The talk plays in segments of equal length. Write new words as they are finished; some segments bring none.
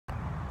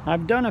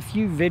I've done a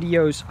few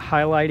videos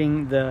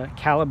highlighting the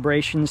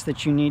calibrations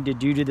that you need to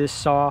do to this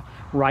saw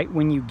right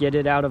when you get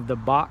it out of the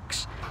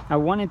box. I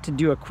wanted to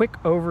do a quick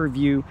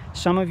overview.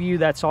 Some of you,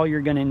 that's all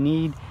you're going to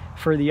need.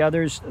 For the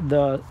others,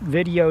 the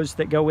videos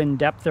that go in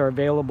depth are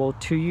available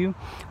to you.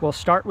 We'll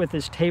start with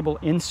this table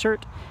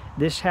insert.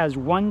 This has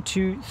 1,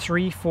 2,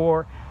 3,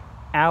 4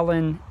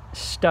 Allen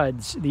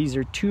studs. These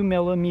are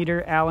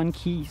 2mm Allen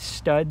key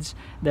studs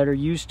that are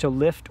used to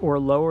lift or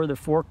lower the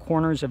four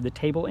corners of the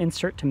table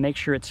insert to make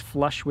sure it's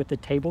flush with the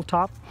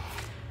tabletop.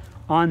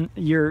 On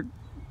your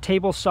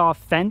table saw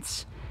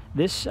fence,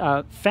 this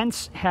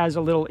fence has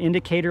a little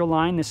indicator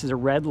line. This is a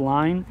red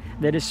line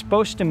that is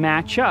supposed to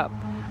match up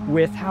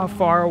with how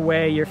far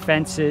away your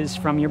fence is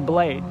from your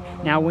blade.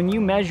 Now when you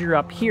measure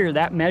up here,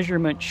 that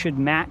measurement should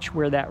match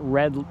where that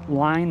red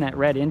line, that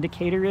red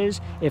indicator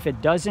is. If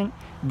it doesn't,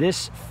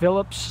 this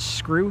Phillips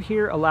screw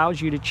here allows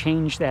you to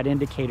change that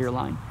indicator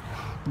line.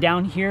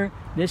 Down here,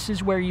 this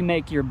is where you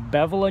make your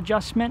bevel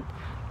adjustment.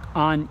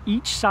 On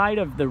each side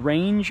of the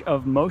range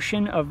of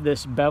motion of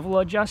this bevel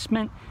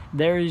adjustment,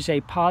 there is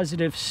a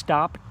positive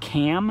stop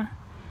cam.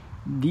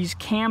 These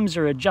cams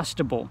are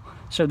adjustable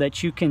so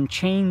that you can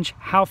change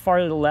how far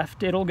to the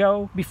left it'll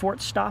go before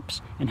it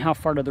stops and how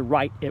far to the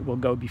right it will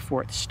go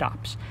before it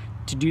stops.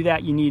 To do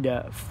that, you need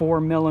a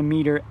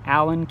 4mm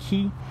Allen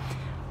key.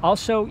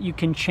 Also, you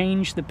can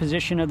change the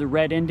position of the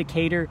red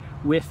indicator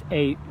with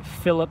a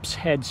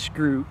Phillips-head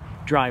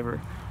screwdriver.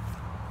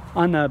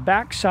 On the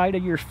back side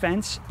of your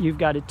fence, you've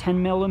got a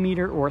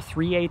 10mm or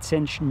 3/8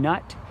 inch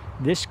nut.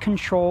 This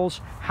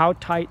controls how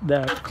tight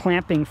the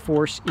clamping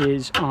force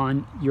is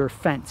on your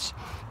fence.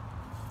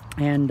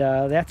 And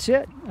that's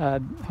it.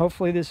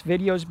 Hopefully this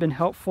video has been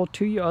helpful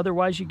to you.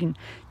 Otherwise, you can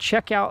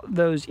check out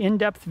those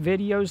in-depth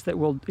videos that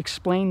will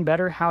explain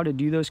better how to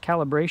do those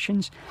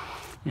calibrations.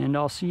 And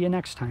I'll see you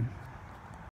next time.